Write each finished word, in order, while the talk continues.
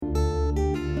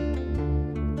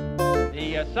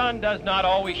The sun does not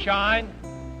always shine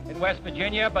in West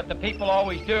Virginia, but the people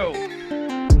always do.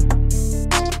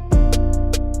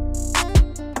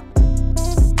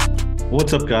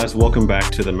 What's up, guys? Welcome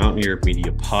back to the Mountaineer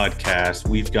Media Podcast.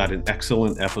 We've got an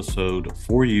excellent episode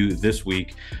for you this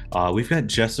week. We've got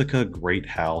Jessica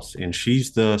Greathouse, and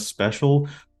she's the Special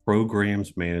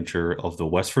Programs Manager of the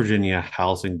West Virginia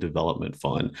Housing Development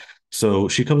Fund. So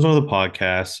she comes on the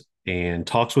podcast and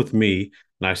talks with me,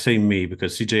 and I say me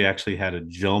because CJ actually had to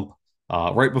jump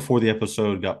right before the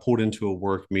episode, got pulled into a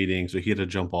work meeting, so he had to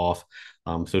jump off.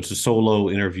 So it's a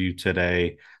solo interview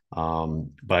today. But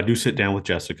I do sit down with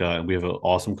Jessica and we have an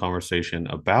awesome conversation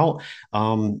about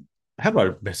how do I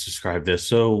best describe this?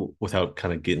 So without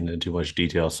kind of getting into too much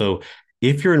detail. So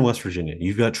if you're in West Virginia,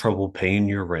 you've got trouble paying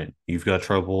your rent, you've got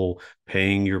trouble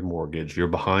paying your mortgage, you're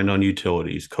behind on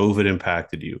utilities, COVID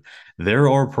impacted you. There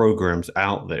are programs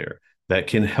out there that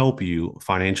can help you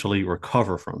financially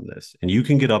recover from this. And you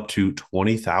can get up to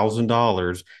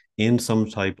 $20,000 in some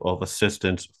type of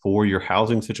assistance for your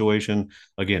housing situation,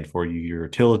 again, for your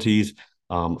utilities,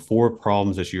 for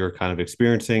problems that you're kind of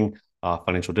experiencing,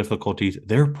 financial difficulties.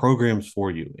 There are programs for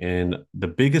you. And the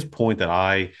biggest point that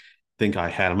I think I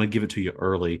had, I'm going to give it to you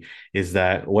early, is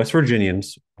that West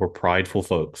Virginians were prideful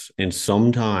folks. And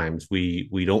sometimes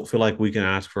we don't feel like we can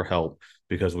ask for help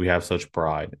because we have such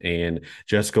pride. And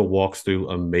Jessica walks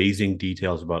through amazing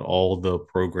details about all the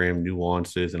program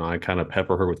nuances, and I kind of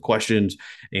pepper her with questions,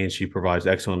 and she provides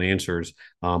excellent answers.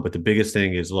 But the biggest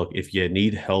thing is, look, if you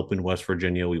need help in West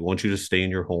Virginia, we want you to stay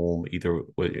in your home. Either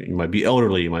you might be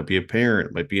elderly, you might be a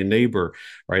parent, might be a neighbor,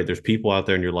 right? There's people out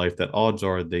there in your life that odds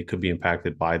are they could be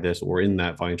impacted by this or in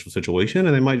that financial situation,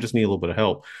 and they might just need a little bit of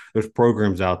help. There's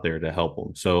programs out there to help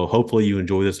them. So hopefully you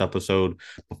enjoy this episode.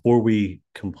 Before we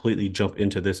completely jump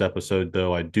into this episode,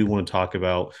 though, I do want to talk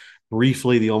about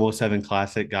briefly the Almost Heaven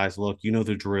Classic. Guys, look, you know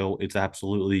the drill. It's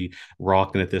absolutely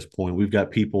rocking at this point. We've got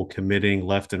people committing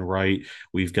left and right.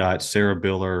 We've got Sarah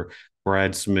Biller,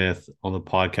 Brad Smith on the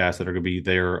podcast that are going to be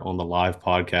there on the live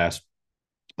podcast.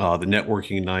 The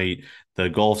networking night, the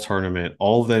golf tournament,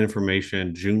 all of that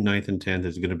information, June 9th and 10th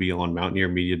is going to be on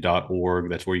mountaineermedia.org.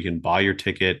 That's where you can buy your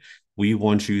ticket. We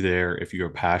want you there if you're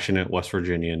a passionate West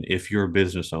Virginian, if you're a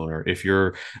business owner, if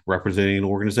you're representing an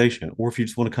organization, or if you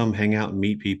just want to come hang out and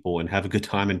meet people and have a good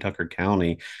time in Tucker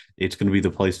County. It's going to be the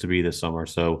place to be this summer.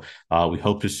 So we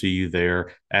hope to see you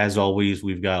there. As always,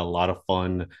 we've got a lot of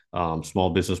fun small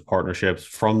business partnerships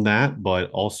from that, but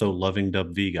also Loving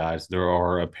W, guys. They're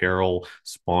our apparel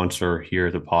sponsor here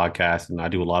at the podcast, and I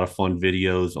do a lot of fun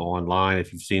videos online.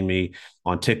 If you've seen me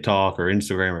on TikTok or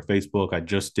Instagram or Facebook, I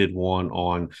just did one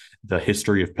on the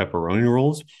history of pepperoni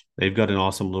rolls. They've got an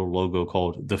awesome little logo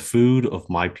called The Food of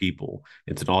My People.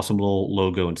 It's an awesome little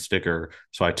logo and sticker.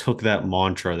 So I took that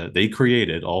mantra that they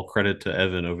created, all credit to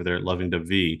Evan over there at Loving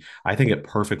W. I think it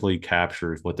perfectly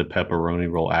captures what the pepperoni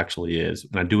roll actually is.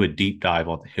 And I do a deep dive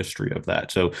on the history of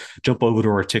that. So jump over to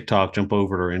our TikTok, jump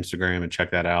over to our Instagram and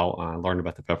check that out. Learn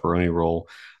about the pepperoni roll.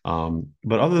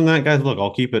 But other than that, guys, look,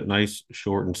 I'll keep it nice,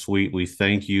 short, and sweet. We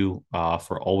thank you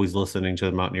for always listening to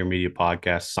the Mountaineer Media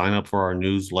Podcast. Sign up for our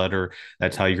newsletter.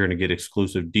 That's how you're going to get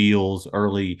exclusive deals,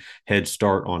 early head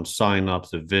start on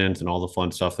signups, events, and all the fun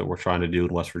stuff that we're trying to do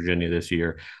in West Virginia this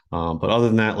year. But other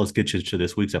than that, let's get you to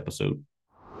this week's episode.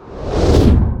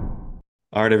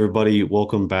 All right, everybody,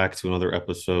 welcome back to another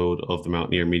episode of the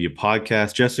Mountaineer Media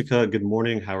Podcast. Jessica, good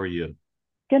morning. How are you?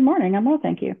 Good morning. I'm well,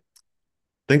 thank you.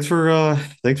 Thanks for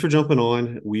jumping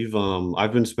on.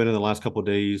 I've been spending the last couple of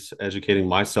days educating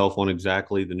myself on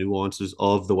exactly the nuances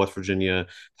of the West Virginia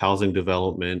housing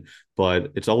development,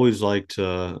 but it's always like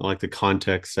the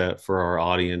context set for our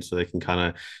audience so they can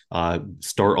kind of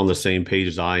start on the same page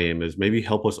as I am, is maybe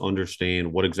help us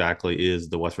understand what exactly is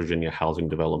the West Virginia Housing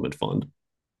Development Fund.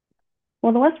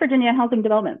 Well, the West Virginia Housing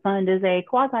Development Fund is a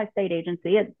quasi-state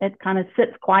agency. It kind of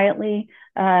sits quietly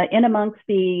in amongst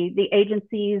the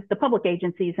agencies, the public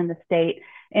agencies in the state,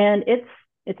 and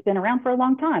it's been around for a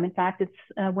long time. In fact,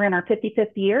 we're in our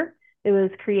 55th year. It was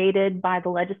created by the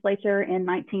legislature in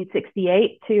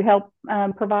 1968 to help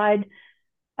provide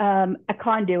a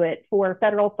conduit for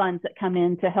federal funds that come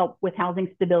in to help with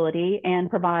housing stability and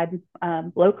provide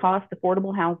low-cost,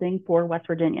 affordable housing for West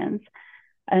Virginians.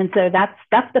 And so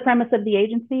that's the premise of the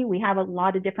agency. We have a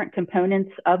lot of different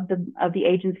components of the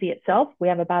agency itself. We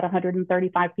have about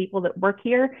 135 people that work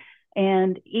here,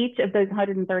 and each of those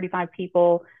 135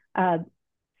 people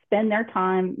spend their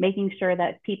time making sure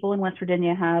that people in West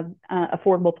Virginia have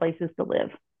affordable places to live.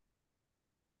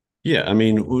 Yeah, I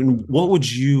mean, what would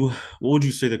you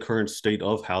say the current state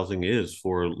of housing is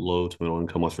for low to middle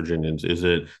income West Virginians? Is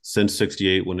it since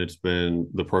 68 when it's been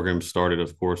the program started,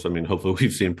 of course? I mean, hopefully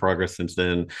we've seen progress since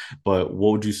then, but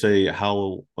what would you say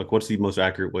how like what's the most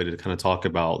accurate way to kind of talk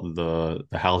about the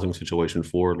housing situation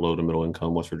for low to middle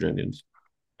income West Virginians?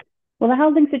 Well, the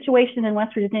housing situation in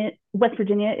West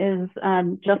Virginia is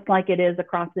just like it is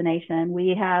across the nation.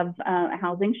 We have a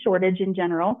housing shortage in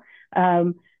general.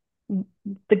 Um,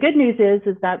 the good news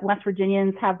is that West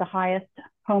Virginians have the highest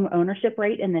home ownership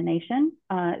rate in the nation.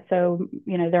 So,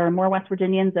 there are more West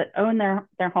Virginians that own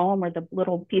their home or the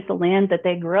little piece of land that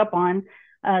they grew up on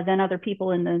than other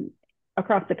people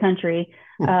across the country.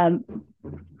 Um,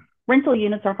 Rental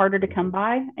units are harder to come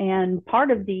by, and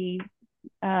part of the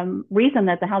reason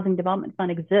that the Housing Development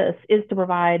Fund exists is to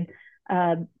provide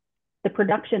uh, the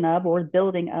production of or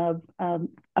building of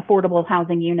affordable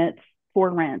housing units for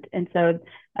rent. And so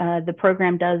the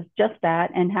program does just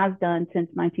that and has done since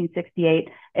 1968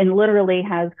 and literally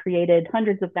has created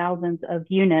hundreds of thousands of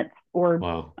units or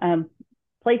Wow.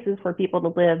 places for people to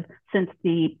live since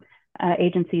the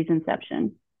agency's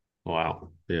inception. Wow.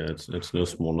 Yeah, it's no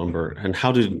small number. And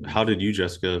how did you,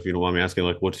 Jessica, if you don't mind me asking,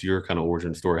 like what's your kind of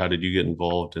origin story? How did you get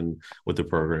involved in with the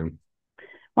program?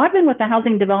 Well, I've been with the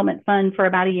Housing Development Fund for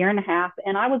about a year and a half,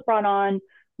 and I was brought on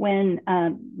when,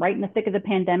 right in the thick of the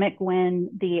pandemic, when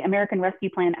the American Rescue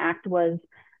Plan Act was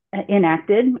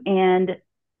enacted, and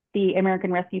the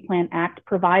American Rescue Plan Act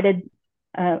provided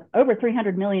over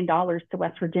 $300 million to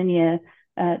West Virginia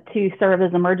to serve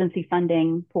as emergency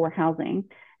funding for housing.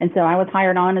 And so I was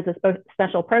hired on as a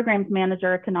special programs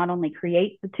manager to not only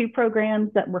create the two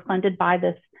programs that were funded by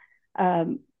this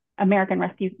um, American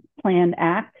Rescue Plan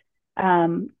Act,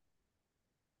 um,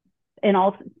 and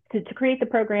also to create the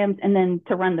programs and then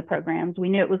to run the programs. We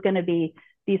knew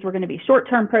these were going to be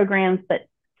short-term programs, but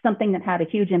something that had a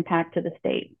huge impact to the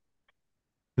state.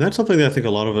 And that's something that I think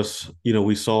a lot of us,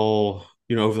 we saw,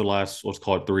 over the last, let's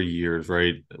call it 3 years,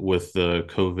 right, with the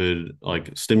COVID like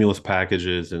stimulus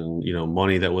packages and,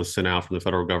 money that was sent out from the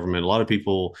federal government. A lot of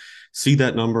people see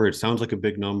that number. It sounds like a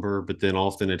big number, but then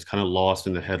often it's kind of lost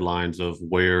in the headlines of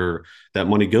where that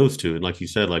money goes to. And like you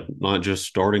said, like not just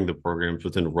starting the programs,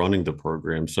 but then running the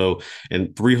program. So,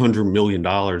 and $300 million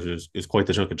is quite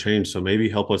the chunk of change. So maybe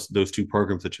help us, those two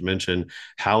programs that you mentioned,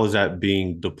 how is that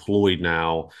being deployed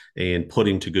now and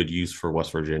putting to good use for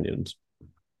West Virginians?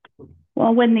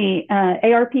 Well, when the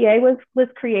ARPA was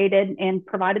created and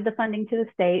provided the funding to the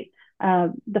state,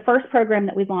 the first program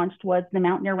that we launched was the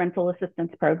Mountaineer Rental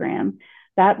Assistance Program.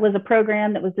 That was a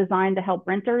program that was designed to help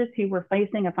renters who were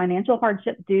facing a financial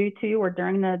hardship due to or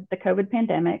during the COVID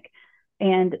pandemic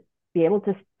and be able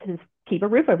to keep a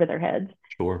roof over their heads.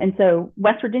 Sure. And so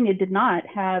West Virginia did not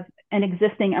have an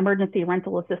existing emergency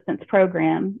rental assistance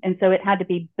program. And so it had to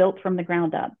be built from the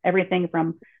ground up, everything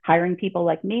from hiring people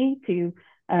like me to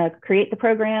create the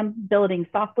program, building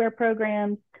software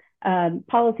programs,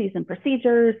 policies and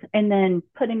procedures, and then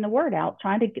putting the word out,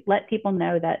 trying to let people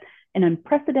know that an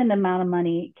unprecedented amount of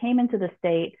money came into the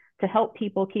state to help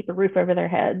people keep a roof over their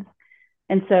heads.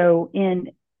 And so in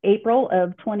April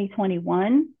of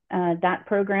 2021, that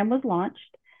program was launched.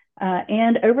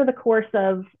 And over the course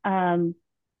of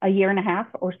a year and a half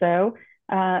or so,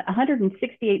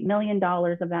 $168 million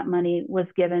of that money was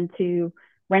given to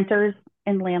renters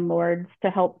and landlords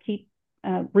to help keep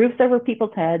roofs over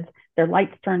people's heads, their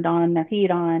lights turned on, their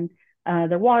heat on,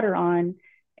 their water on,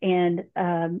 and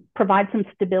provide some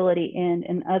stability in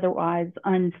an otherwise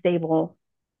unstable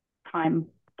time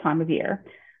of year.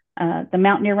 The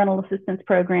Mountaineer Rental Assistance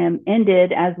Program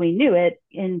ended as we knew it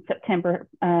in September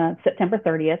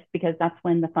 30th, because that's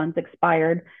when the funds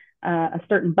expired. A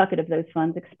certain bucket of those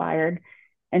funds expired.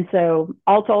 And so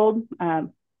all told,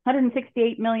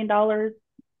 $168 million,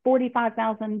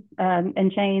 45,000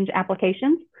 and change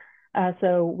applications.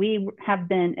 So we have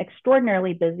been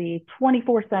extraordinarily busy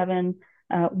 24/7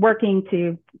 working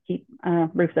to keep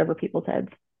roofs over people's heads.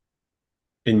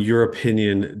 In your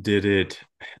opinion, did it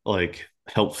like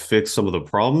help fix some of the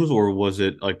problems, or was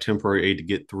it like temporary aid to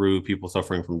get through people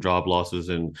suffering from job losses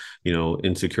and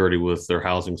insecurity with their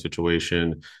housing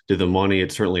situation? Did the money,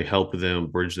 it certainly helped them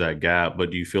bridge that gap,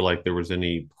 but do you feel like there was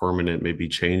any permanent maybe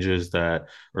changes that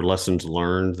or lessons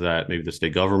learned that maybe the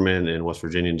state government and West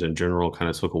Virginians in general kind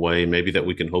of took away, maybe that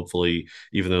we can hopefully,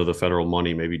 even though the federal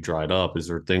money maybe dried up, is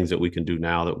there things that we can do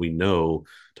now that we know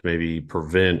to maybe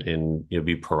prevent and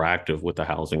be proactive with the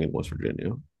housing in West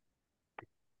Virginia?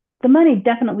 The money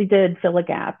definitely did fill a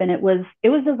gap, and it was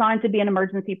designed to be an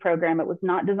emergency program. It was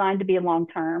not designed to be a long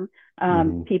term.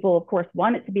 Mm-hmm. People, of course,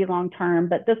 want it to be long term,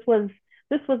 but this was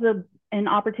an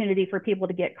opportunity for people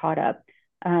to get caught up.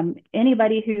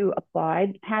 Anybody who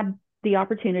applied had the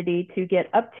opportunity to get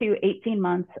up to 18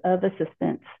 months of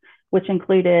assistance, which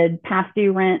included past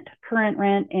due rent, current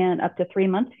rent, and up to 3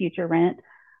 months future rent.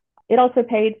 It also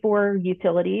paid for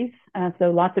utilities.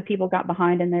 So lots of people got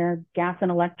behind in their gas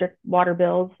and electric water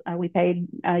bills. We paid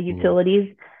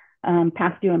utilities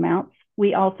past due amounts.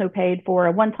 We also paid for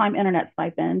a one-time internet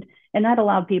stipend, and that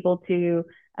allowed people to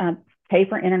pay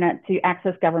for internet to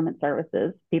access government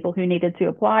services. People who needed to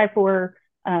apply for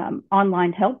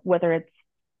online help, whether it's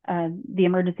the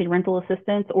emergency rental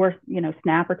assistance or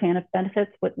SNAP or TANF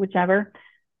benefits, whichever.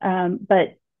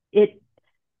 But it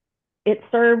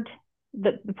served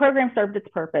the program served its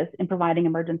purpose in providing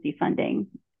emergency funding.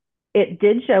 It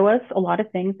did show us a lot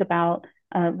of things about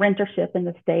rentership in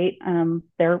the state.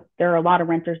 There are a lot of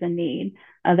renters in need.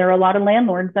 There are a lot of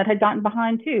landlords that had gotten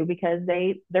behind too because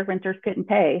their renters couldn't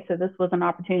pay. So this was an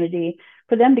opportunity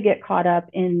for them to get caught up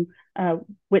in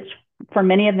which for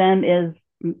many of them is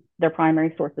their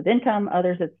primary source of income.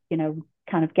 Others it's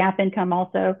kind of gap income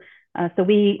also. So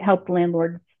we helped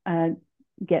landlords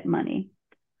get money.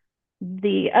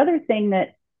 The other thing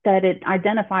that it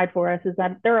identified for us is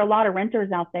that there are a lot of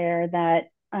renters out there that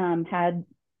had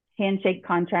handshake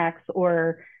contracts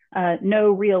or no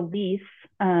real lease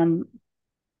for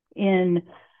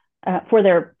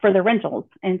their rentals,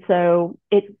 and so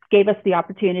it gave us the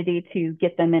opportunity to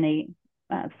get them in a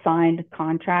signed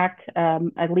contract,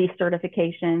 a lease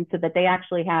certification, so that they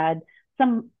actually had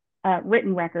some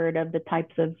written record of the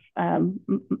types of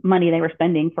money they were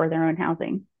spending for their own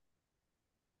housing.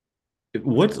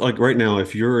 What's like right now,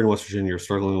 if you're in West Virginia, you're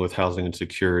struggling with housing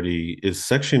insecurity, is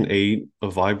Section 8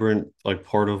 a vibrant like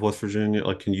part of West Virginia?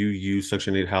 Like, can you use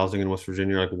Section 8 housing in West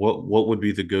Virginia? Like, what would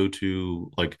be the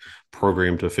go-to like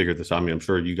program to figure this out? I mean, I'm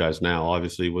sure you guys now,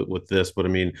 obviously, with this, but I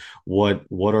mean, what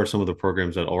are some of the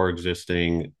programs that are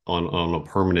existing on a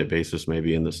permanent basis,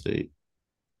 maybe in the state?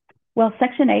 Well,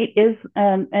 Section 8 is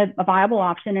a viable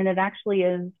option, and it actually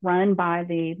is run by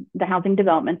the Housing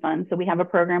Development Fund. So we have a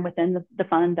program within the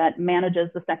fund that manages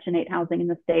the Section 8 housing in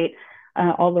the state,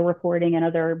 all the reporting and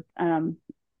other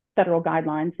federal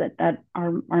guidelines that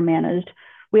are managed.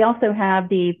 We also have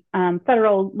the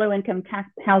federal low-income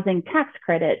housing tax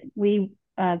credit. The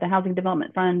Housing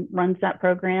Development Fund runs that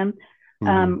program.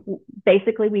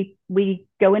 Basically, we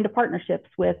go into partnerships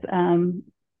with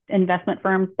investment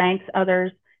firms, banks,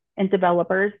 others, and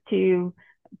developers to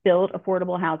build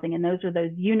affordable housing. And those are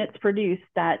those units produced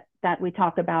that we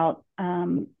talk about,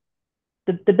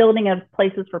 the building of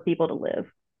places for people to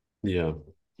live. Yeah.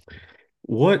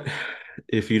 What,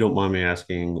 if you don't mind me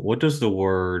asking, what does the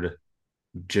word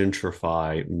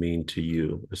gentrify mean to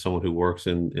you as someone who works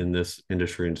in this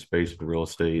industry and space of real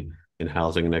estate and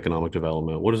housing and economic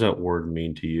development? What does that word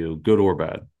mean to you, good or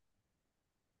bad?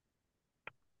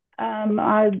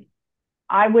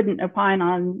 I wouldn't opine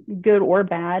on good or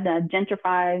bad.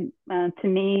 Gentrify to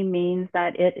me means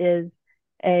that it is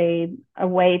a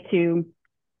way to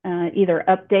either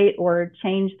update or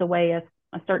change the way a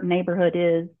certain neighborhood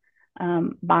is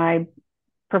by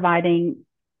providing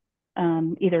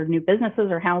either new businesses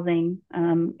or housing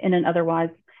in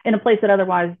a place that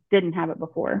otherwise didn't have it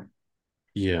before.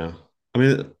 Yeah. I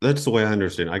mean, that's the way I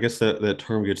understand it. I guess that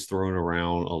term gets thrown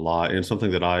around a lot, and it's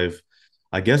something that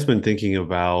I guess, been thinking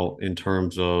about in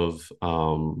terms of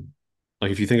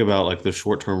like if you think about like the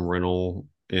short-term rental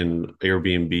and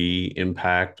Airbnb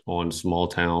impact on small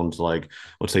towns like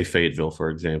let's say Fayetteville,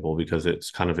 for example, because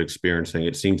it's kind of experiencing,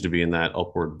 it seems to be in that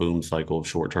upward boom cycle of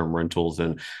short-term rentals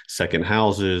and second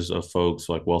houses of folks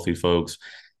like wealthy folks,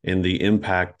 and the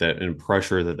impact that and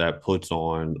pressure that puts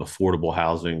on affordable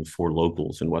housing for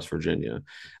locals in West Virginia.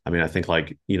 I mean, I think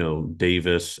like,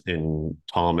 Davis and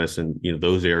Thomas and,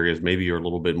 those areas maybe are a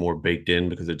little bit more baked in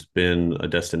because it's been a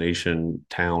destination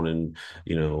town and,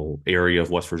 area of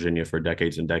West Virginia for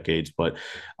decades and decades. But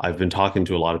I've been talking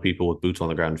to a lot of people with boots on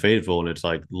the ground in Fayetteville, and it's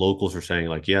like locals are saying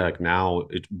like, yeah, like now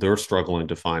they're struggling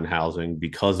to find housing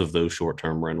because of those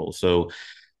short-term rentals. So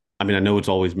I mean, I know it's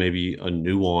always maybe a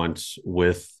nuance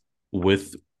with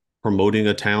promoting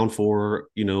a town for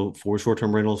for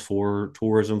short-term rentals, for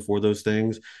tourism, for those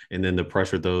things, and then the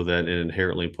pressure though that it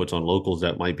inherently puts on locals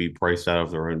that might be priced out of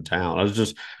their own town. I was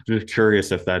just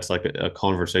curious if that's like a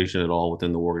conversation at all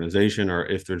within the organization, or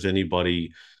if there's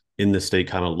anybody in the state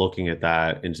kind of looking at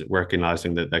that and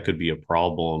recognizing that that could be a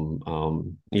problem,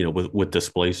 with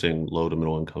displacing low to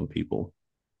middle income people.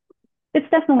 It's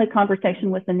definitely a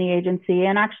conversation within the agency.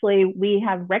 And actually, we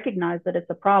have recognized that it's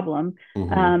a problem.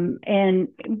 And,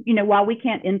 while we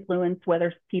can't influence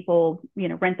whether people,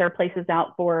 rent their places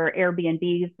out for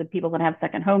Airbnbs, the people that have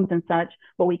second homes and such,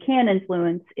 what we can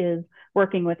influence is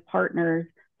working with partners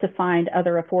to find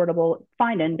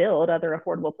and build other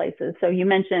affordable places. So you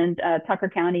mentioned Tucker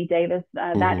County, Davis,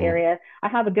 that area. I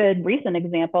have a good recent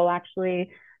example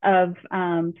actually of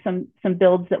some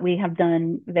builds that we have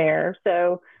done there.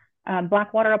 So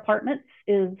Blackwater Apartments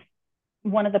is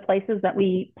one of the places that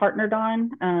we partnered on.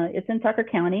 It's in Tucker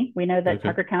County. We know that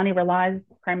Tucker County relies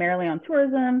primarily on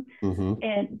tourism,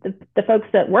 and the folks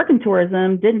that work in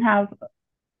tourism didn't have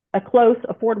a close,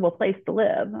 affordable place to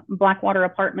live. Blackwater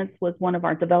Apartments was one of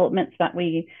our developments that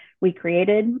we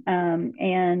created,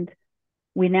 and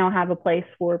we now have a place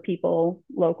for people,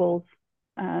 locals,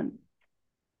 to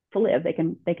live. They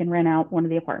can rent out one of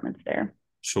the apartments there.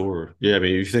 Sure. Yeah. I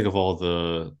mean, if you think of all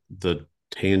the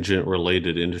tangent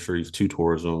related industries to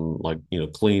tourism, like,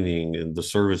 cleaning and the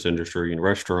service industry and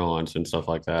restaurants and stuff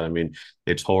like that. I mean,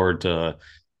 it's hard to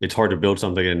build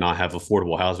something and not have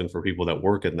affordable housing for people that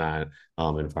work in that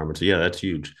environment. So yeah, that's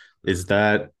huge. Does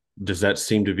that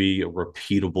seem to be a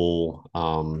repeatable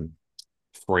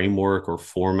framework or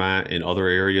format in other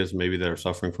areas maybe that are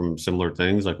suffering from similar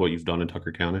things like what you've done in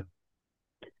Tucker County?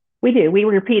 We do. We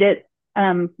repeat it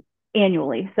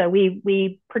annually. So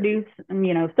we produce,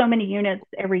 so many units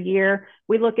every year.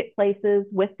 We look at places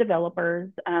with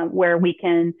developers where we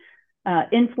can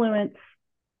influence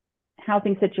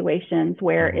housing situations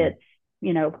where it's,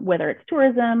 whether it's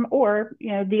tourism or,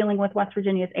 dealing with West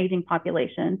Virginia's aging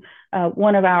population.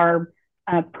 One of our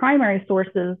primary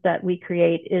sources that we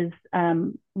create is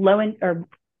or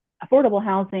affordable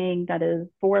housing that is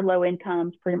for low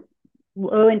income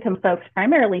folks,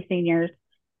 primarily seniors.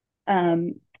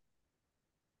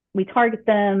 We target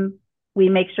them. We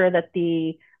make sure that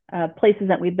the places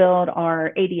that we build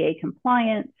are ADA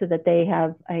compliant so that they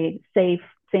have a safe,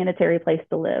 sanitary place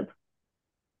to live.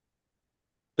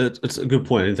 It's a good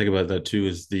point. I didn't think about that too.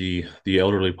 Is the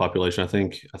elderly population? I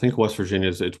think West Virginia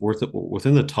it's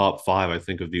within the top 5. I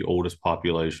think of the oldest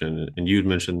population, and you'd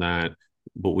mentioned that.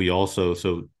 But we also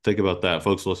think about that,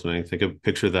 folks listening.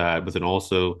 Picture that, but then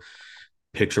also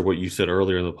picture what you said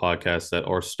earlier in the podcast that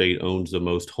our state owns the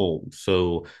most homes.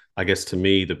 So I guess to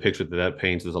me, the picture that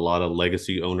paints is a lot of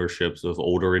legacy ownerships of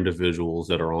older individuals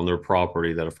that are on their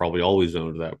property that have probably always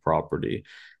owned that property.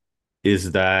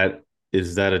 Is that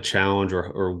a challenge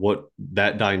or what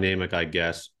that dynamic, I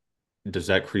guess, does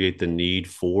that create the need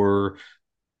for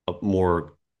a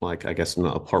more, like, I guess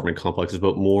not apartment complexes,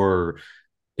 but more,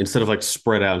 instead of like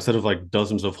spread out, instead of like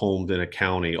dozens of homes in a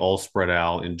county all spread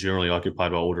out and generally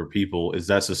occupied by older people? Is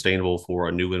that sustainable for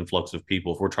a new influx of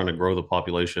people? If we're trying to grow the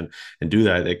population and do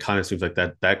that, it kind of seems like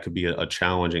that could be a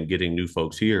challenge in getting new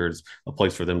folks here, is a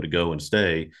place for them to go and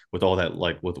stay, with all that,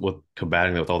 like with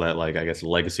combating that with all that, like, I guess,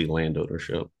 legacy land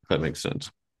ownership, if that makes sense.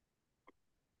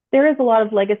 There is a lot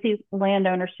of legacy land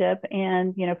ownership,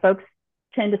 and folks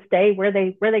tend to stay where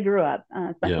they grew up,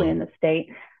 especially in the state.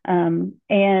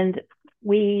 And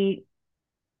we,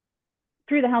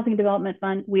 through the Housing Development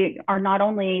Fund, we are not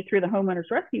only through the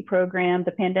Homeowners Rescue Program,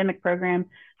 the pandemic program,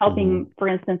 helping, for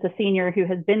instance, a senior who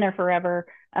has been there forever,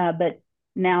 but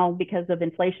now because of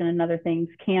inflation and other things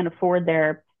can't afford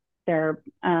their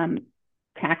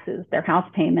taxes, their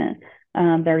house payment,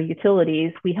 their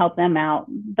utilities. We help them out.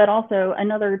 But also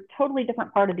another totally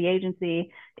different part of the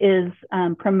agency is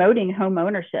promoting home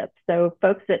ownership. So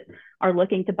folks that are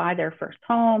looking to buy their first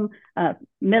home,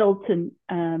 middle to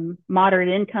moderate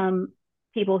income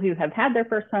people who have had their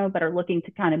first home but are looking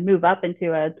to kind of move up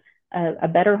into a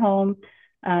better home,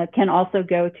 can also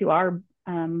go to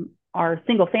our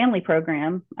single family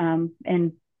program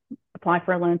and apply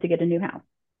for a loan to get a new house.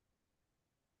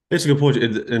 It's a good point.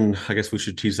 And I guess we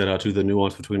should tease that out too, the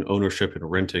nuance between ownership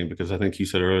and renting, because I think you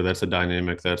said earlier that's a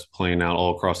dynamic that's playing out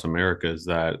all across America, is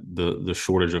that the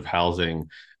shortage of housing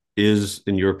is,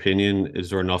 in your opinion, is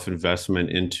there enough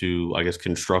investment into, I guess,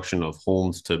 construction of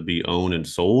homes to be owned and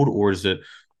sold? Or is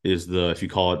if you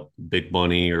call it big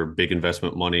money or big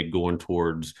investment money, going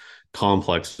towards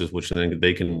complexes, which then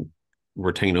they can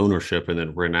retain ownership and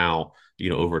then rent out,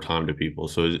 over time to people?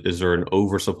 So is there an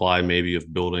oversupply maybe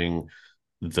of building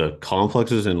the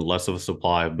complexes and less of a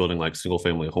supply of building like single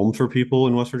family homes for people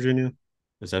in West Virginia?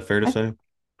 Is that fair to say?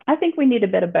 I think we need a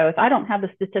bit of both. I don't have the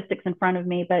statistics in front of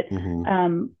me, but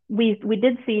we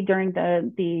did see during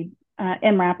the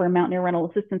MRAP, or Mountaineer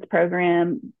Rental Assistance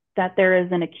Program, that there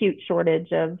is an acute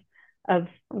shortage of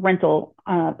rental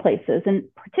places, and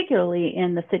particularly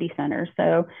in the city center.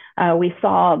 So we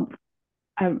saw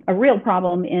a real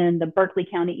problem in the Berkeley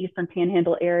County, Eastern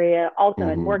Panhandle area, also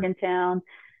in Morgantown,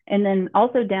 and then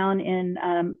also down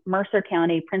in Mercer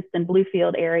County, Princeton,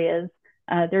 Bluefield areas.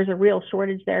 There's a real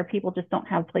shortage there. People just don't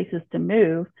have places to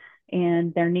move,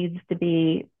 and there needs to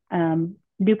be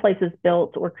new places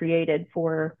built or created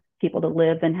for people to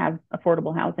live and have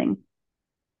affordable housing.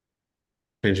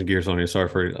 Changing gears on you. Sorry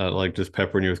for like just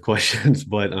peppering you with questions,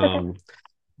 but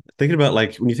thinking about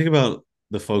like when you think about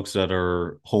the folks that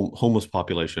are homeless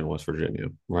population in West Virginia,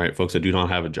 right? Folks that do not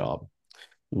have a job.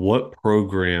 What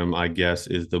program, I guess,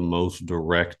 is the most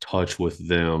direct touch with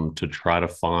them to try to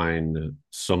find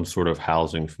some sort of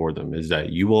housing for them? Is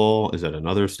that you all? Is that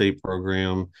another state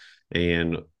program?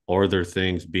 And are there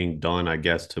things being done, I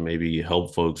guess, to maybe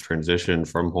help folks transition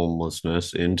from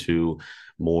homelessness into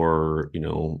more,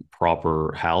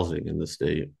 proper housing in the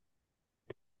state?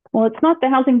 Well, it's not the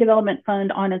Housing Development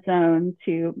Fund on its own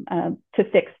to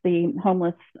fix the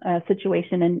homeless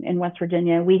situation in West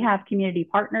Virginia. We have community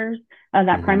partners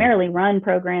that primarily run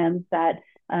programs that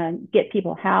get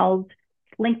people housed,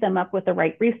 link them up with the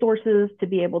right resources to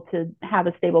be able to have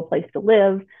a stable place to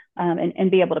live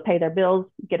and be able to pay their bills,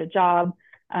 get a job.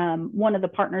 One of the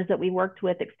partners that we worked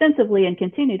with extensively and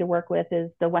continue to work with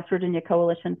is the West Virginia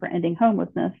Coalition for Ending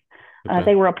Homelessness. Okay.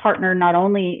 They were a partner not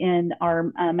only in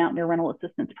our Mountaineer Rental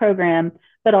Assistance Program,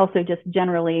 but also just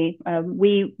generally.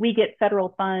 We get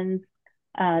federal funds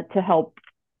to help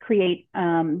create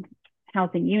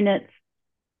housing units.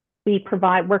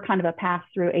 We're kind of a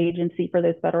pass-through agency for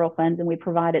those federal funds, and we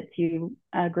provide it to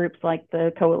groups like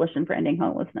the Coalition for Ending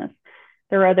Homelessness.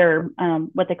 There are other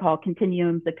what they call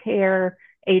continuums of care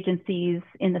agencies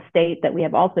in the state that we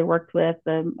have also worked with,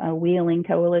 the Wheeling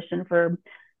Coalition for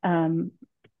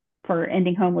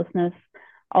ending homelessness.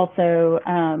 Also,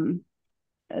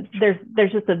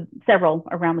 there's just several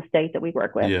around the state that we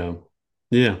work with.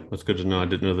 Yeah, that's good to know. I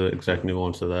didn't know the exact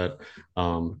nuance of that.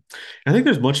 I think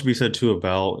there's much to be said too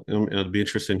about. It'd be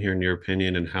interesting hearing your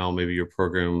opinion and how maybe your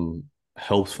program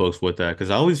helps folks with that.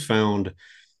 Because I always found,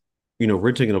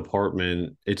 renting an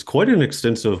apartment, it's quite an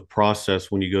extensive process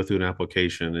when you go through an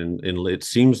application, and it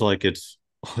seems like it's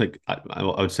like I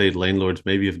would say landlords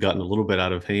maybe have gotten a little bit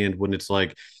out of hand when it's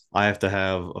like I have to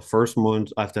have a first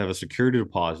month, I have to have a security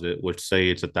deposit, which say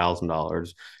it's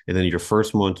 $1,000, and then your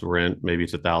first month's rent, maybe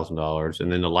it's $1,000,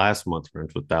 and then the last month's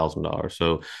rent was $1,000.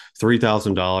 So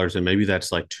 $3,000, and maybe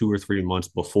that's like 2 or 3 months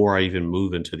before I even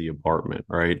move into the apartment,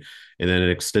 right? And then an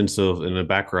extensive and a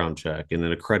background check, and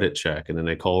then a credit check, and then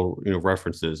they call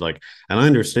references. Like, and I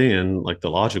understand like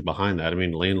the logic behind that. I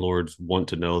mean, landlords want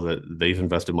to know that they've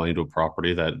invested money into a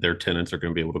property that their tenants are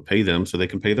going to be able to pay them, so they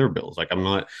can pay their bills. Like,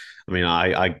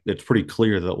 I it's pretty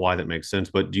clear that why that makes sense.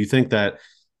 But do you think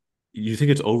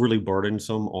it's overly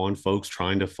burdensome on folks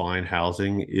trying to find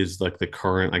housing is like the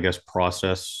current, I guess,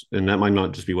 process? And that might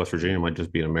not just be West Virginia, it might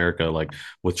just be in America, like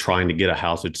with trying to get a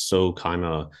house. It's so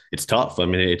it's tough. I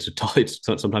mean,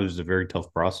 sometimes it's a very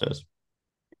tough process.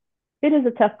 It is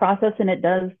a tough process, and it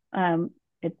does,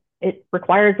 it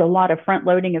requires a lot of front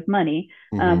loading of money.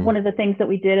 One of the things that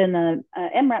we did in the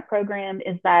MRAP program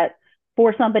is that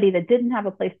for somebody that didn't have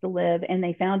a place to live and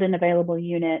they found an available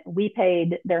unit, we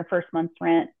paid their first month's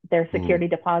rent, their security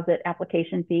deposit,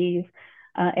 application fees,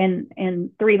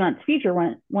 and 3 months future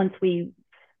rent once we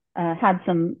had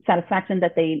some satisfaction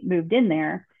that they moved in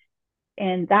there.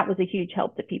 And that was a huge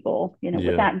help to people.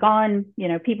 With that gone,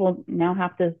 people now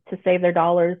have to save their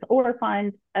dollars or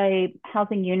find a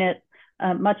housing unit,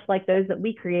 much like those that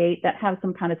we create, that have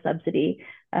some kind of subsidy.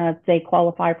 If they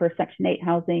qualify for Section 8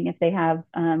 housing, if they have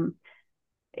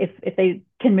if they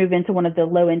can move into one of the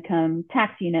low income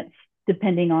tax units,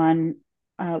 depending on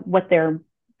what their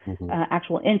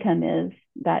actual income is,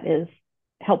 that is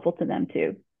helpful to them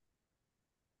too.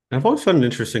 I've always found it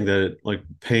interesting that like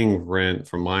paying rent,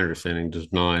 from my understanding,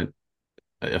 does not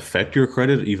affect your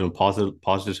credit even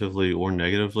positively or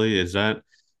negatively. Is that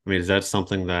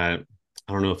something that,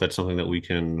 I don't know if that's something that we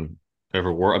can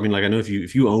ever work? I mean, like, I know if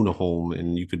you own a home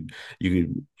and you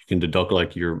can deduct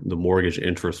like the mortgage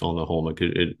interest on the home, like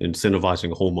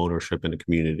incentivizing home ownership in the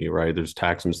community, right? There's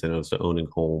tax incentives to owning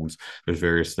homes. There's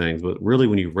various things, but really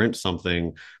when you rent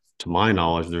something, to my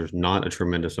knowledge, there's not a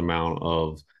tremendous amount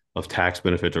of tax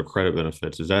benefits or credit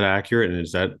benefits. Is that accurate? And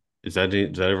does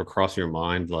that ever cross your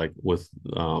mind, like with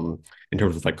in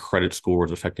terms of like credit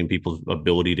scores affecting people's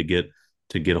ability to get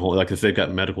a home? Like if they've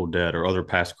got medical debt or other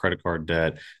past credit card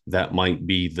debt, that might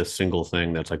be the single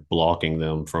thing that's like blocking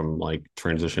them from like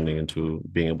transitioning into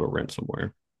being able to rent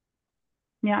somewhere.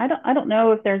 Yeah, I don't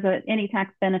know if there's any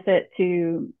tax benefit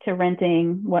to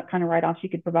renting, what kind of write-offs you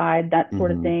could provide, that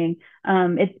sort of thing.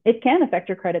 It can affect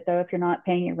your credit though if you're not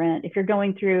paying your rent. If you're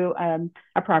going through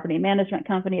a property management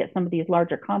company at some of these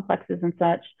larger complexes and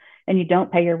such, and you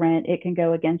don't pay your rent, it can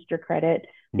go against your credit.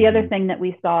 The other thing that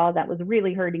we saw that was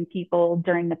really hurting people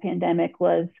during the pandemic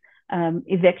was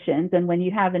evictions. And when you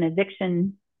have an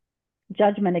eviction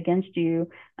judgment against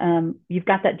you, you've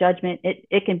got that judgment.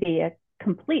 It can be a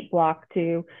complete block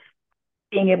to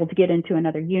being able to get into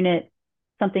another unit,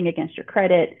 something against your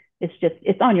credit.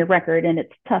 It's on your record, and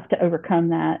it's tough to overcome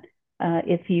that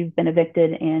if you've been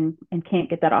evicted and can't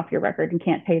get that off your record and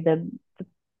can't pay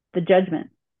the judgment.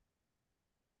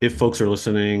 If folks are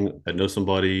listening that know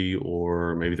somebody,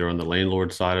 or maybe they're on the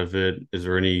landlord side of it, is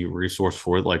there any resource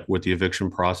for it? Like with the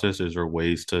eviction process, is there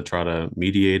ways to try to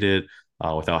mediate it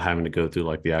without having to go through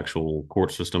like the actual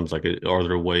court systems? Like, are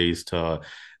there ways to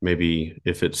maybe,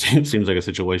 if it seems like a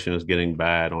situation is getting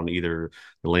bad on either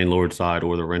the landlord side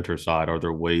or the renter side, are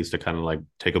there ways to kind of like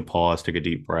take a pause, take a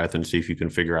deep breath, and see if you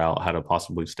can figure out how to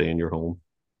possibly stay in your home?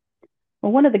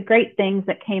 Well, one of the great things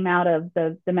that came out of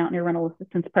the Mountaineer Rental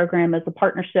Assistance Program is a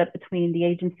partnership between the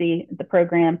agency, the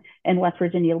program, and West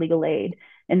Virginia Legal Aid.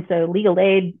 And so Legal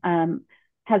Aid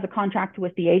has a contract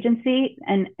with the agency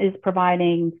and is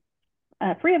providing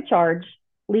free of charge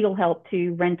legal help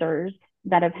to renters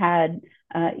that have had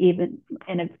even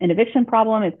an eviction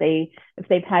problem, if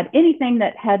they've had anything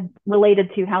that had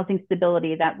related to housing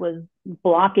stability that was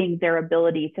blocking their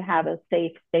ability to have a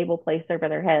safe, stable place over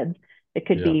their heads. It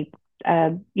could be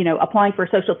applying for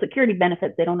Social Security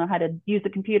benefits. They don't know how to use the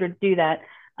computer to do that.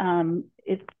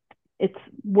 It's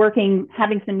working,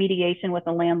 having some mediation with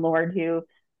a landlord who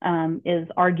is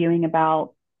arguing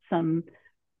about some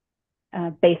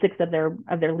basics of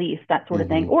their lease, that sort of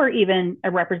thing, or even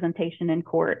a representation in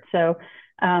court. So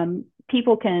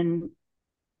people can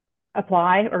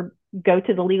apply or go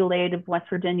to the Legal Aid of West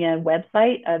Virginia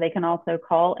website. They can also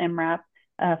call MRAP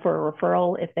for a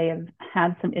referral if they have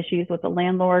had some issues with the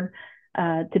landlord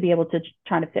to be able to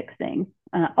try to fix things.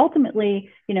 Ultimately,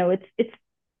 it's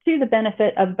to the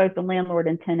benefit of both the landlord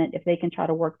and tenant if they can try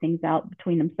to work things out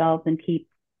between themselves and keep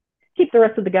the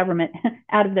rest of the government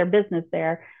out of their business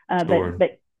there. Sure.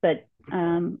 But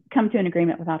come to an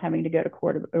agreement without having to go to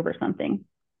court over something.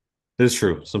 It's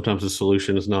true. Sometimes the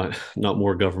solution is not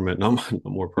more government, not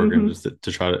more programs, is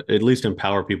to try to at least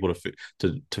empower people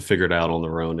to figure it out on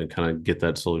their own and kind of get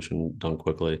that solution done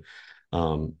quickly.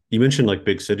 You mentioned like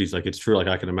big cities, like it's true. Like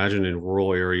I can imagine in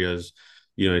rural areas,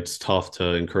 it's tough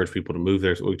to encourage people to move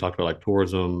there. So we talked about like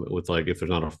tourism with like if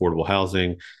there's not affordable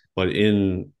housing, but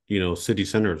in city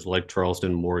centers like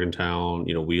Charleston, Morgantown,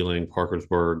 Wheeling,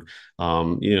 Parkersburg,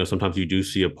 sometimes you do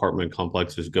see apartment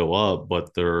complexes go up,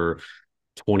 but they're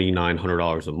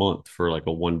 $2,900 a month for like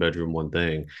a 1 bedroom, one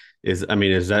thing. Is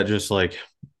that just like,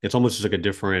 it's almost just like a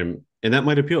different, and that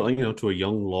might appeal, to a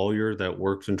young lawyer that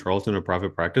works in Charleston in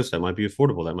private practice. That might be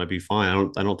affordable. That might be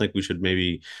fine. I don't think we should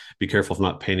maybe be careful of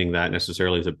not painting that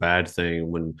necessarily as a bad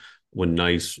thing when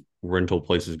nice rental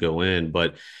places go in.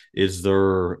 But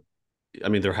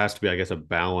there has to be, I guess, a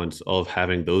balance of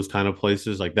having those kind of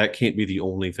places. Like that can't be the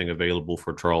only thing available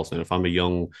for Charleston. If I'm a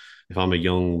young,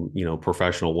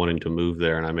 professional wanting to move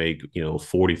there and I make,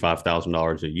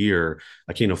 $45,000 a year,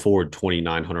 I can't afford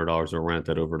 $2,900 of rent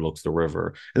that overlooks the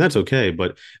river. And that's okay.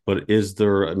 But is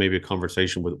there maybe a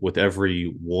conversation with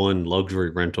every one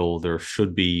luxury rental, there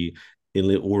should be,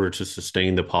 in order to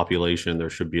sustain the population, there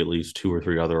should be at least 2 or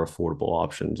 3 other affordable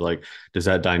options. Like, does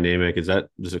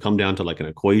it come down to like an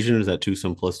equation? Is that too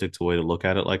simplistic to way to look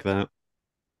at it like that?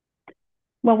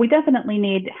 Well, we definitely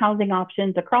need housing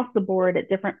options across the board at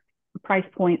different price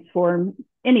points for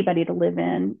anybody to live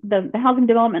in. The Housing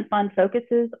Development Fund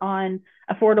focuses on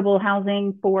affordable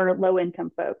housing for low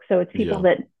income folks. So it's people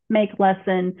that make less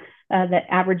than the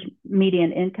average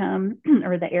median income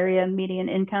or the area median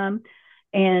income.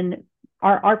 And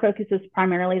our focus is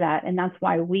primarily that. And that's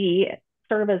why we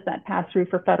serve as that pass-through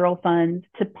for federal funds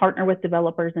to partner with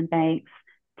developers and banks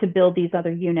to build these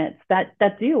other units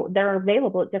they're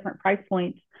available at different price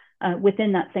points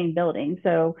within that same building.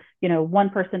 So, one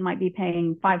person might be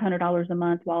paying $500 a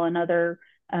month while another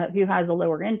who has a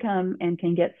lower income and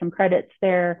can get some credits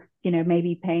there,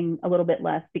 maybe paying a little bit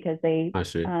less because they don't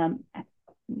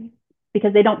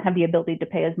have the ability to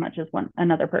pay as much as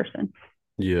another person.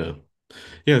 Yeah.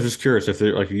 Yeah, I was just curious if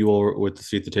they're like you all with the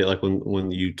seat at the table, like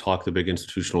when you talk to big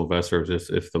institutional investors,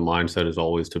 if the mindset is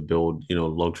always to build,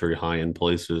 luxury high-end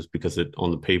places because it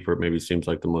on the paper it maybe seems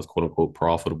like the most quote unquote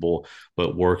profitable,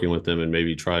 but working with them and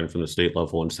maybe trying from the state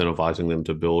level, incentivizing them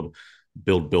to build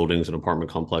buildings and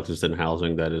apartment complexes and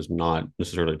housing that is not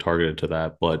necessarily targeted to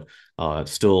that, but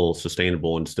still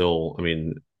sustainable and still,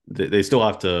 they still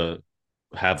have to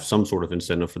have some sort of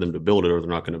incentive for them to build it or they're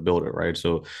not going to build it. Right.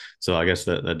 So I guess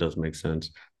that does make sense.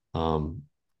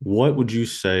 What would you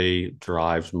say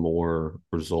drives more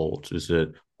results? Is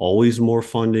it always more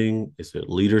funding? Is it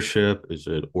leadership? Is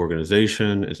it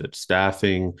organization? Is it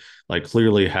staffing? Like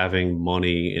clearly having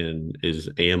money in is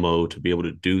ammo to be able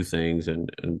to do things and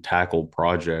tackle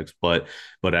projects. But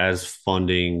as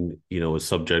funding, is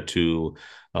subject to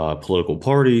political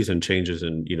parties and changes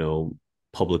in,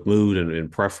 public mood and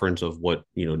preference of what,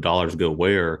 dollars go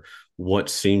where, what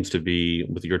seems to be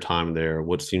with your time there,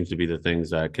 what seems to be the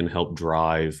things that can help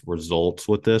drive results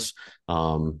with this,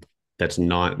 that's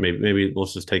not, maybe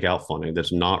let's just take out funding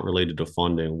that's not related to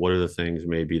funding. What are the things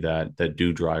maybe that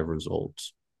do drive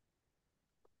results?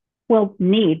 Well,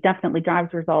 need definitely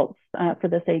drives results for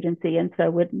this agency. And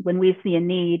so when we see a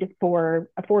need for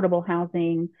affordable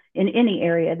housing in any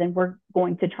area, then we're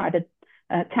going to try to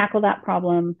tackle that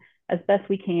problem as best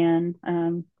we can.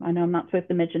 I know I'm not supposed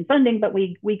to mention funding, but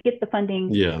we get the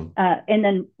funding, Yeah. and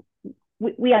then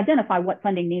we identify what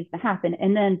funding needs to happen,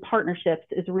 and then partnerships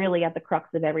is really at the crux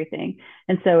of everything.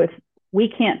 And so if we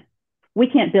can't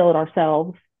build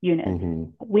ourselves units, Mm-hmm.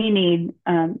 we need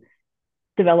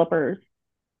developers,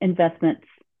 investments,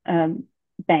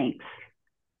 banks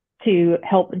to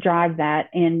help drive that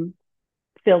and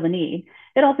fill the need.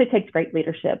 It also takes great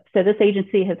leadership. So this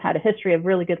agency has had a history of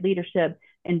really good leadership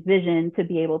and vision to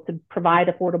be able to provide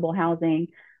affordable housing.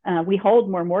 We hold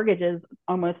more mortgages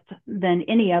almost than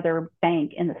any other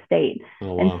bank in the state.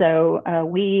 Oh, And wow. so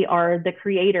we are the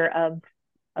creator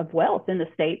of wealth in the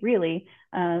state, really,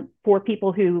 for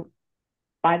people who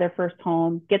buy their first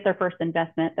home, get their first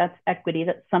investment. That's equity.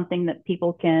 That's something that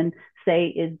people can say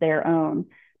is their own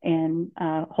and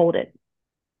hold it.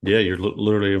 Yeah, you're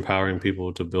literally empowering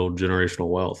people to build generational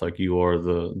wealth. Like you are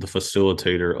the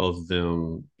facilitator of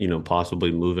them,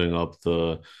 possibly moving up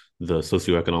the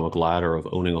socioeconomic ladder of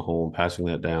owning a home, passing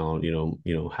that down,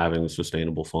 having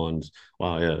sustainable funds.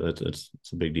 Wow, yeah, it's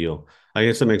a big deal. I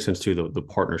guess that makes sense too. The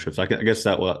partnerships. I guess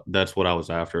that's what I was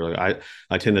after. Like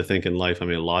I tend to think in life. I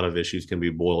mean, a lot of issues can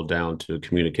be boiled down to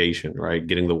communication, right?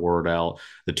 Getting the word out,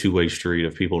 the two-way street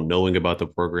of people knowing about the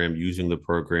program, using the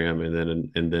program,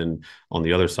 and then on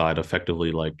the other side,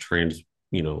 effectively like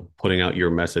putting out your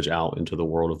message out into the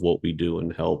world of what we do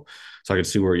and help. So I can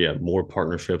see where, yeah, more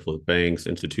partnerships with banks,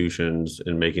 institutions,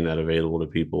 and making that available to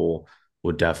people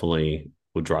would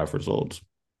drive results.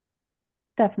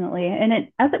 Definitely. And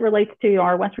as it relates to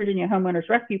our West Virginia Homeowners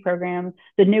Rescue Program,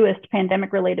 the newest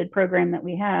pandemic related program that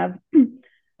we have,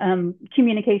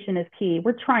 communication is key.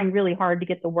 We're trying really hard to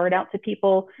get the word out to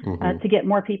people, Mm-hmm. to get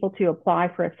more people to apply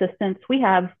for assistance. We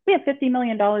have $50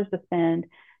 million to spend,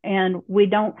 and we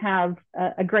don't have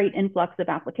a great influx of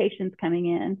applications coming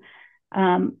in.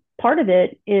 Part of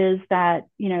it is that,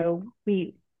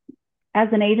 we, as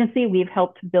an agency, we've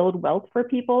helped build wealth for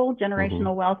people, Mm-hmm.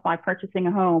 generational wealth, by purchasing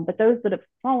a home. But those that have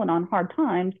fallen on hard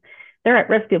times, they're at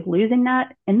risk of losing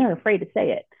that, and they're afraid to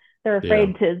say it. They're Yeah.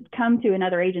 afraid to come to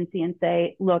another agency and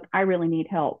say, look, I really need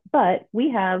help. But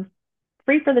we have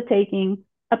free for the taking,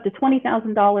 up to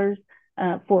 $20,000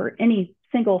 for any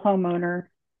single homeowner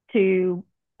to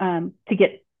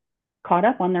get caught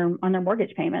up on their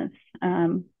mortgage payments.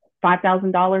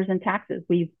 $5,000 in taxes.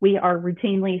 We are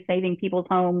routinely saving people's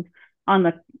homes on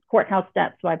the courthouse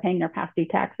steps by paying their past due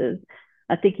taxes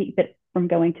to keep it from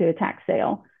going to a tax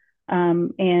sale,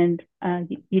 and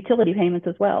utility payments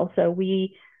as well. So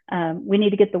we need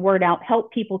to get the word out,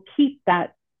 help people keep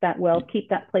that wealth, keep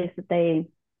that place that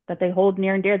they hold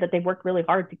near and dear, that they work really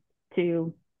hard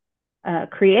to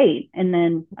create, and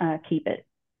then keep it.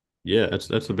 Yeah,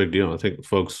 that's a big deal. I think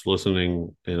folks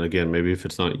listening, and again, maybe if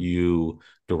it's not you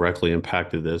directly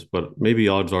impacted this, but maybe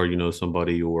odds are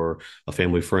somebody or a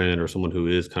family friend or someone who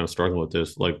is kind of struggling with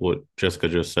this, like what Jessica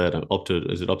just said.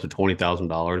 Is it up to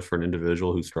 $20,000 for an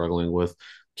individual who's struggling with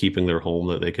keeping their home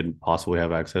that they could possibly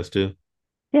have access to?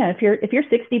 Yeah, if you're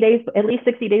 60 days, at least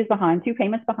 60 days behind, two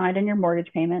payments behind in your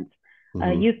mortgage payments,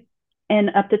 Mm-hmm. you and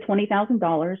up to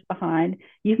 $20,000 behind,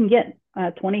 you can get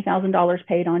 $20,000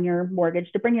 paid on your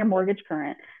mortgage to bring your mortgage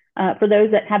current. For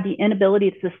those that have the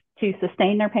inability to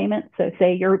sustain their payments, so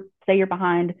say you're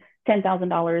behind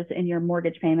 $10,000 in your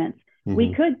mortgage payments, we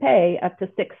Mm-hmm. could pay up to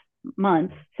 6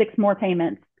 months, six more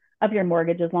payments of your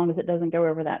mortgage, as long as it doesn't go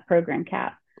over that program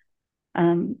cap.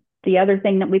 The other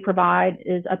thing that we provide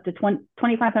is up to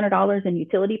 $2,500 in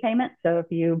utility payments. So if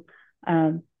you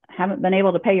haven't been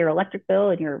able to pay your electric bill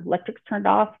and your electric's turned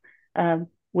off,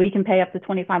 we can pay up to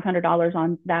 $2,500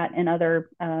 on that and other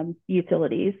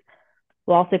utilities.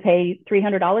 We'll also pay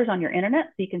 $300 on your internet,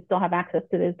 so you can still have access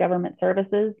to those government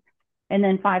services, and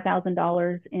then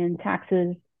 $5,000 in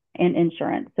taxes and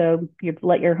insurance. So you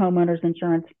let your homeowner's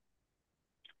insurance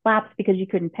lapse because you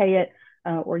couldn't pay it.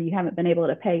 or you haven't been able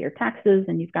to pay your taxes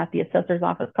and you've got the assessor's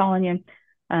office calling you,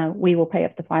 we will pay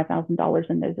up to $5,000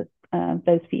 in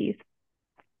those fees.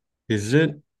 Is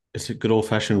it good old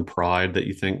fashioned pride that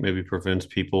you think maybe prevents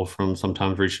people from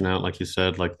sometimes reaching out, like you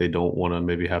said, like they don't want to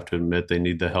maybe have to admit they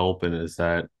need the help? And is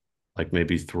that like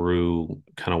maybe through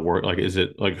kind of work? Like, is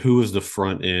it like who is the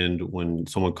front end when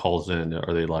someone calls in?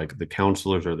 Are they like the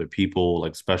counselors or the people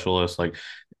like specialists? Like,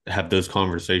 have those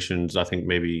conversations? I think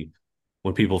maybe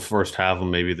when people first have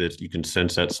them, maybe that you can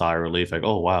sense that sigh of relief, like,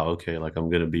 oh wow, okay, like I'm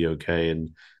gonna be okay.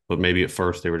 And but maybe at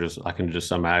first they were just, I can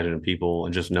just imagine people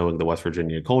and just knowing the West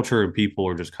Virginia culture and people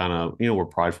are just kind of, we're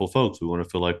prideful folks. We want to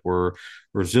feel like we're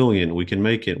resilient, we can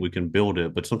make it, we can build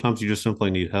it. But sometimes you just simply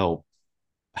need help.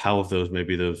 How of those,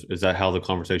 maybe those, is that how the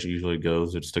conversation usually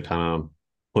goes? It's to kind of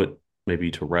put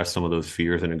maybe to rest some of those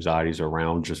fears and anxieties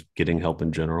around just getting help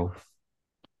in general.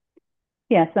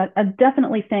 Yes, I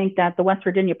definitely think that the West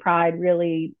Virginia pride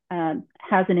really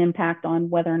has an impact on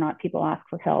whether or not people ask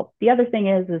for help. The other thing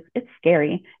is it's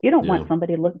scary. You don't want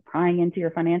somebody prying into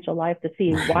your financial life to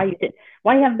see why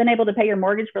you haven't been able to pay your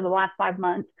mortgage for the last 5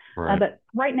 months. Right. But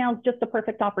right now is just a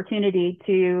perfect opportunity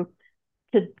to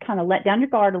kind of let down your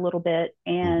guard a little bit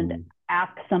and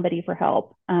ask somebody for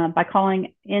help by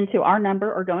calling into our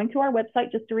number or going to our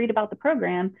website just to read about the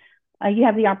program. You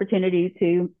have the opportunity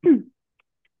to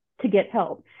get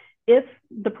help. If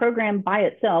the program by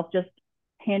itself, just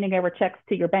handing over checks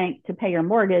to your bank to pay your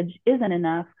mortgage, isn't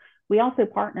enough, we also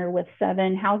partner with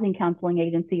 7 housing counseling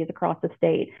agencies across the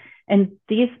state. And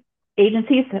these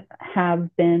agencies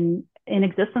have been in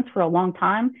existence for a long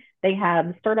time. They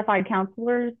have certified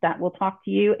counselors that will talk to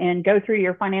you and go through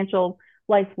your financial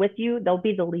life with you. They'll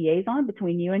be the liaison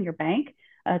between you and your bank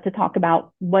to talk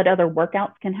about what other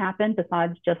workouts can happen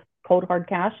besides just cold hard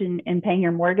cash and paying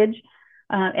your mortgage.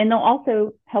 And they'll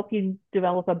also help you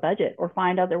develop a budget or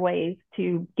find other ways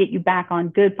to get you back on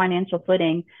good financial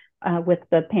footing with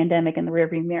the pandemic in the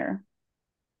rearview mirror.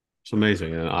 It's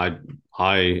amazing, and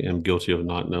I am guilty of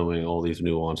not knowing all these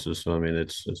nuances. So I mean,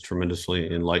 it's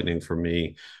tremendously enlightening for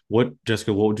me.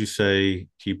 Jessica, what would you say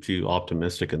keeps you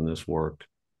optimistic in this work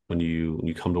when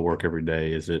you come to work every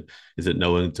day? Is it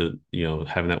knowing to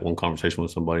having that one conversation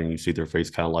with somebody and you see their face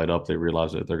kind of light up, they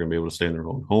realize that they're going to be able to stay in their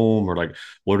own home, or like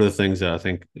what are the things that I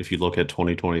think if you look at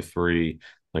 2023,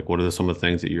 like what are some of the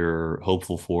things that you're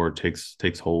hopeful for takes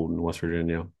hold in West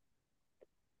Virginia?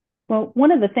 Well,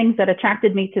 one of the things that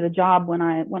attracted me to the job when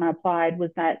I applied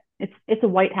was that it's a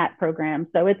white hat program.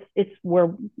 So it's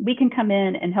where we can come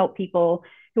in and help people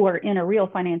who are in a real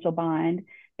financial bind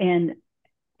and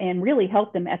really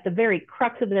help them at the very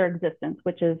crux of their existence,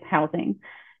 which is housing.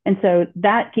 And so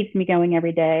that keeps me going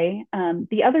every day.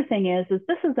 The other thing is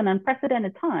this is an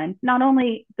unprecedented time, not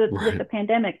only with the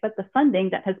pandemic, but the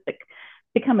funding that has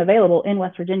become available in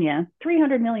West Virginia,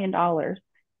 $300 million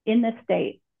in this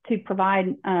state to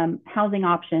provide housing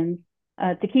options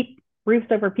to keep roofs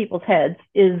over people's heads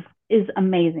is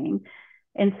amazing.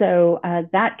 And so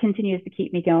that continues to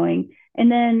keep me going.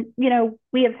 And then,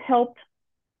 we have helped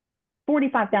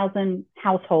 45,000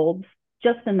 households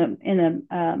just in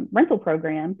the rental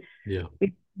program. Yeah.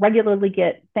 We regularly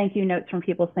get thank you notes from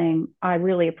people saying, I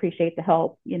really appreciate the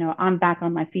help. I'm back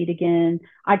on my feet again.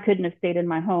 I couldn't have stayed in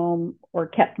my home or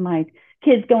kept my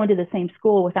kids going to the same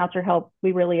school without your help.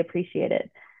 We really appreciate it.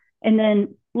 And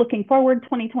then looking forward,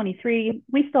 2023,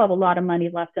 we still have a lot of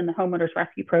money left in the Homeowners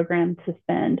Rescue Program to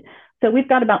spend. So we've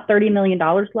got about $30 million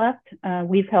left.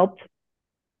 We've helped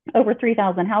over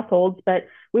 3,000 households, but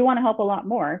we want to help a lot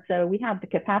more. So we have the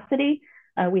capacity,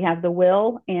 we have the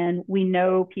will, and we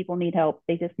know people need help.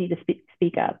 They just need to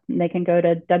speak up. And they can go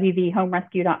to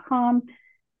wvhomerescue.com,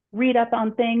 read up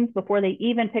on things before they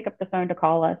even pick up the phone to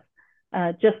call us,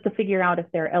 just to figure out if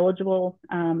they're eligible.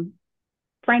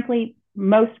 Frankly,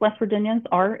 most West Virginians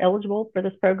are eligible for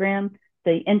this program.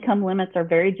 The income limits are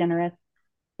very generous.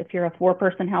 If you're a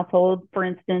 4-person household, for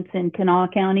instance, in Kanawha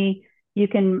County, you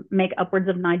can make upwards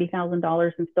of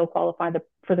 $90,000 and still qualify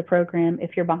for the program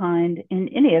if you're behind in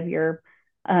any of your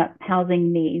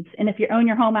housing needs. And if you own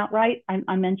your home outright,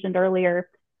 I mentioned earlier,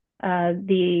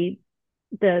 the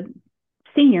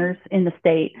seniors in the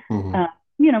state,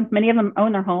 many of them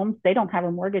own their homes. They don't have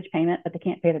a mortgage payment, but they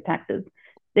can't pay their taxes.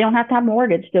 They don't have to have a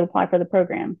mortgage to apply for the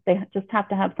program. They just have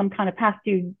to have some kind of past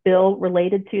due bill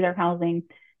related to their housing,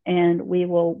 and we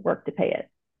will work to pay it.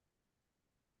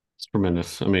 It's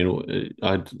tremendous. I mean,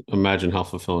 I imagine how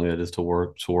fulfilling it is to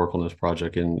work on this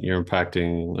project, and you're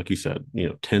impacting, like you said,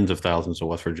 tens of thousands of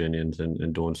West Virginians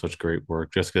and doing such great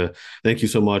work. Jessica, thank you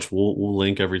so much. We'll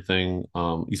link everything.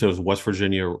 You said it was West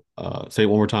Virginia. Say it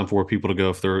one more time for people to go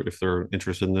if they're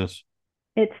interested in this.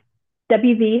 It's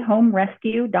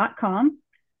wvhomerescue.com.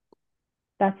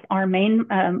 That's our main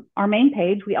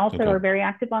page. We also are very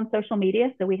active on social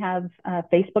media. So we have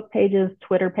Facebook pages,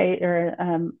 Twitter page, or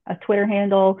a Twitter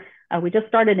handle. We just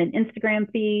started an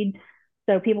Instagram feed,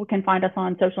 so people can find us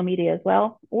on social media as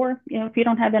well. Or, if you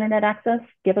don't have internet access,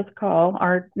 give us a call.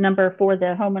 Our number for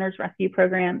the Homeowners Rescue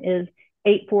Program is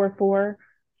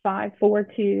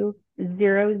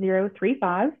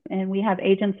 844-542-0035. And we have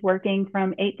agents working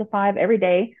from 8 to 5 every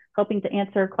day, helping to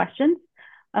answer questions.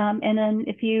 And then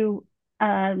if you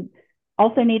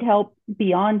also need help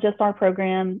beyond just our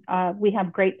program, we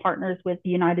have great partners with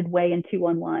United Way and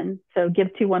 211. So give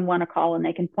 211 a call and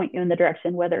they can point you in the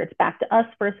direction, whether it's back to us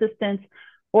for assistance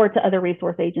or to other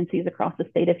resource agencies across the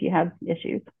state if you have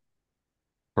issues.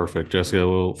 Perfect, Jessica.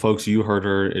 Well, folks, you heard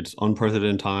her. It's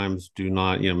unprecedented times. Do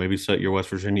not, maybe set your West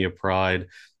Virginia pride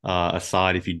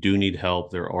aside. If you do need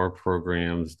help, there are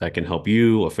programs that can help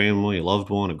you, a family, a loved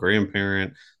one, a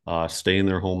grandparent, stay in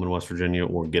their home in West Virginia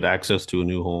or get access to a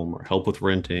new home or help with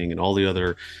renting and all the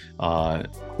other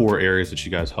core areas that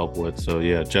you guys help with. So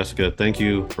yeah, Jessica, thank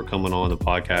you for coming on the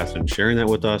podcast and sharing that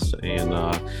with us. And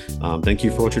thank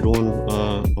you for what you're doing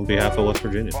on behalf of West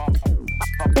Virginia.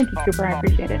 Thank you, Cooper. I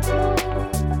appreciate it.